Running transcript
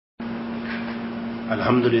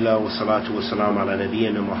Alhamdulillah wa salatu wa salam ala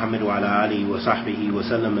nabiyyina Muhammad wa ala alihi wa sahbihi wa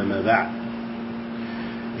sallam amma ba'd.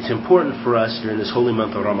 It's important for us during this holy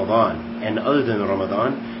month of Ramadan and other than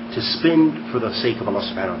Ramadan to spend for the sake of Allah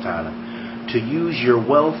subhanahu wa ta'ala, to use your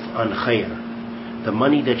wealth on khair, the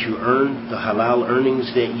money that you earn, the halal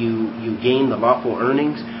earnings that you gain, the lawful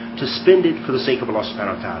earnings, to spend it for the sake of Allah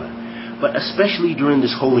subhanahu wa ta'ala. But especially during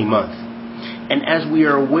this holy month, and as we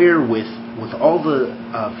are aware with all the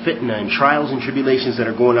fitna and trials and tribulations that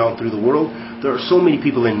are going on through the world, there are so many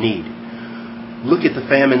people in need. Look at the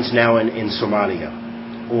famines now in Somalia,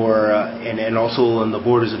 and also on the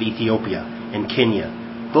borders of Ethiopia and Kenya.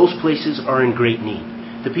 Those places are in great need.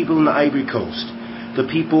 The people in the Ivory Coast, the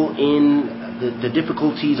people in the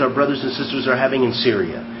difficulties our brothers and sisters are having in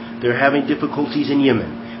Syria. They're having difficulties in Yemen.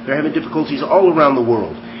 They're having difficulties all around the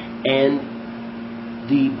world. And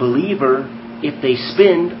the believer, if they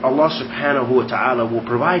spend, Allah subhanahu wa ta'ala will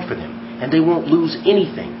provide for them, and they won't lose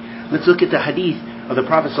anything. Let's look at the hadith of the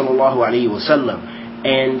Prophet sallallahu alaihi wasallam,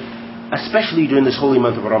 and especially during this holy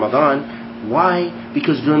month of Ramadan. Why?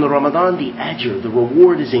 Because during the Ramadan, the ajr, the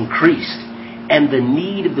reward is increased, and the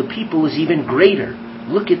need of the people is even greater.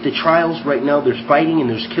 Look at the trials right now. There's fighting and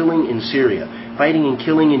there's killing in Syria, fighting and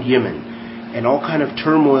killing in Yemen, and all kind of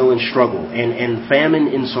turmoil and struggle, and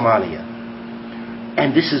famine in Somalia.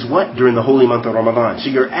 And this is what? During the holy month of Ramadan. So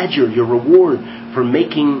your ajr, your reward for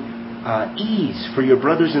making ease for your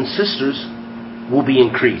brothers and sisters will be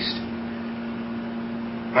increased.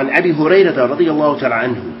 عن أبي هريرة رضي الله تعالى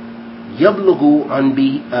عنه يبلغ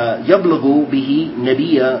به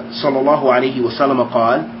نبي صلى الله عليه وسلم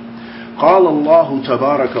قال قال الله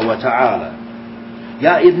تبارك وتعالى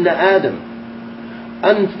يا ابن آدم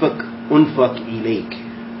أنفق إليك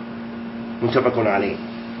متفق عليه.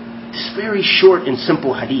 This very short and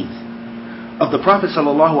simple hadith of the Prophet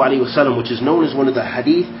sallallahu alaihi wasallam, which is known as one of the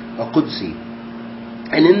hadith al-Qudsi.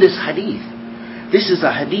 And in this hadith, this is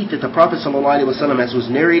a hadith that the Prophet sallallahu alaihi wasallam, as was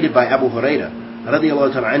narrated by Abu Hurairah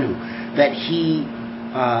radiyallahu ta'ala anhu, that he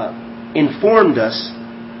informed us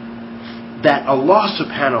that Allah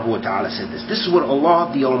subhanahu wa ta'ala said this. This is what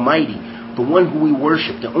Allah the Almighty, the one who we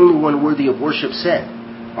worship, the only one worthy of worship, said.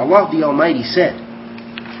 Allah the Almighty said,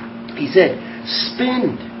 He said,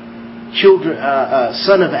 spend, children,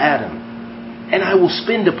 son of Adam, and I will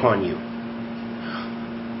spend upon you.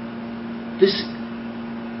 This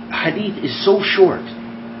hadith is so short,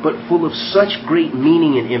 but full of such great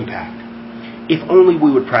meaning and impact. If only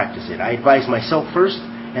we would practice it. I advise myself first,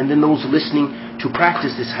 and then those listening, to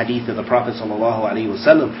practice this hadith of the Prophet sallallahu alaihi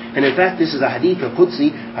wasallam. And in fact, this is a hadith of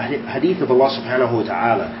Qudsi, a hadith of Allah subhanahu wa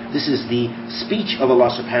ta'ala. This is the speech of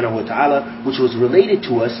Allah subhanahu wa ta'ala, which was related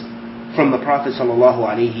to us from the Prophet sallallahu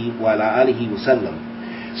alaihi wasallam.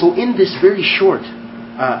 So in this very short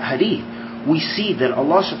hadith, we see that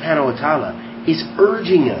Allah subhanahu wa ta'ala is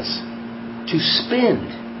urging us to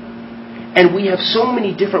spend. And we have so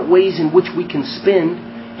many different ways in which we can spend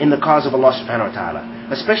in the cause of Allah subhanahu wa ta'ala,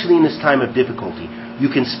 especially in this time of difficulty. You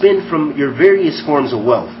can spend from your various forms of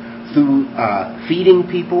wealth through feeding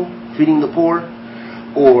people, feeding the poor,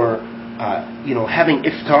 or having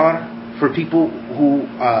iftar for people who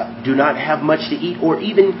do not have much to eat, or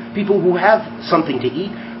even people who have something to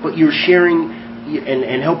eat, but you're sharing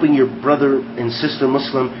and helping your brother and sister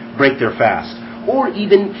Muslim break their fast. Or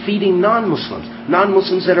even feeding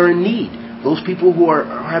non-Muslims that are in need, those people who are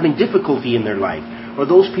having difficulty in their life, or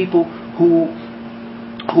those people who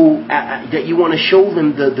that you want to show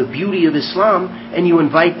them the beauty of Islam, and you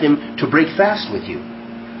invite them to break fast with you.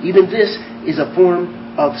 Even this is a form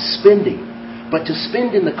of spending. But to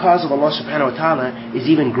spend in the cause of Allah subhanahu wa ta'ala is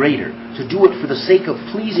even greater. To do it for the sake of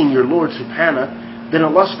pleasing your Lord subhanahu, then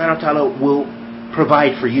Allah subhanahu wa ta'ala will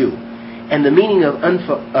provide for you. And the meaning of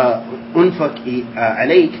unfaq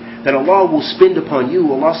alayk, that Allah will spend upon you.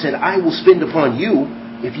 Allah said, I will spend upon you.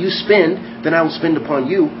 If you spend, then I will spend upon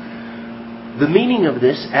you. The meaning of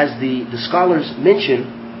this, as the scholars mention,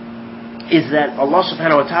 is that Allah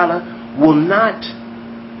subhanahu wa ta'ala will not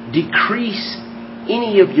decrease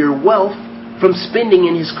any of your wealth from spending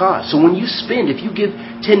in His cause. So when you spend, if you give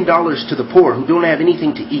 $10 to the poor who don't have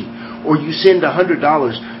anything to eat, or you send $100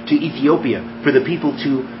 to Ethiopia for the people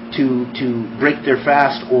to break their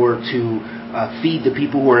fast, or to feed the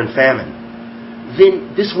people who are in famine,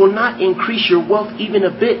 then this will not increase your wealth even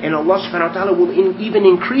a bit, and Allah subhanahu wa ta'ala will even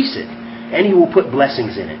increase it, and He will put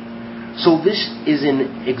blessings in it. So this is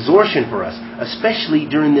an exhortation for us, especially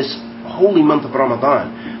during this holy month of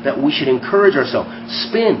Ramadan, that we should encourage ourselves.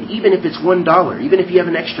 Spend, even if it's $1, even if you have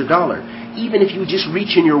an extra dollar, even if you just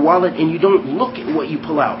reach in your wallet and you don't look at what you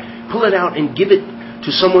pull it out and give it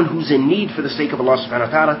to someone who's in need for the sake of Allah subhanahu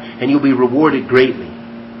wa ta'ala, and you'll be rewarded greatly.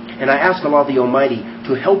 And I ask Allah the Almighty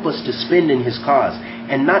to help us to spend in His cause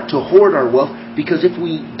and not to hoard our wealth, because if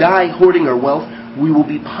we die hoarding our wealth, we will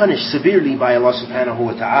be punished severely by Allah subhanahu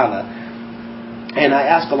wa ta'ala. And I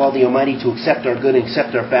ask Allah the Almighty to accept our good, and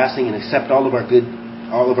accept our fasting, and accept all of our good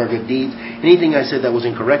deeds. Anything I said that was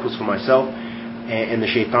incorrect was for myself and the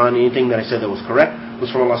shaitan. Anything that I said that was correct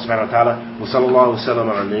was from Allah subhanahu wa ta'ala. Wa sallallahu wa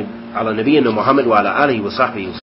sallam ala nabiyyina Muhammad wa ala alihi wa sahbihi.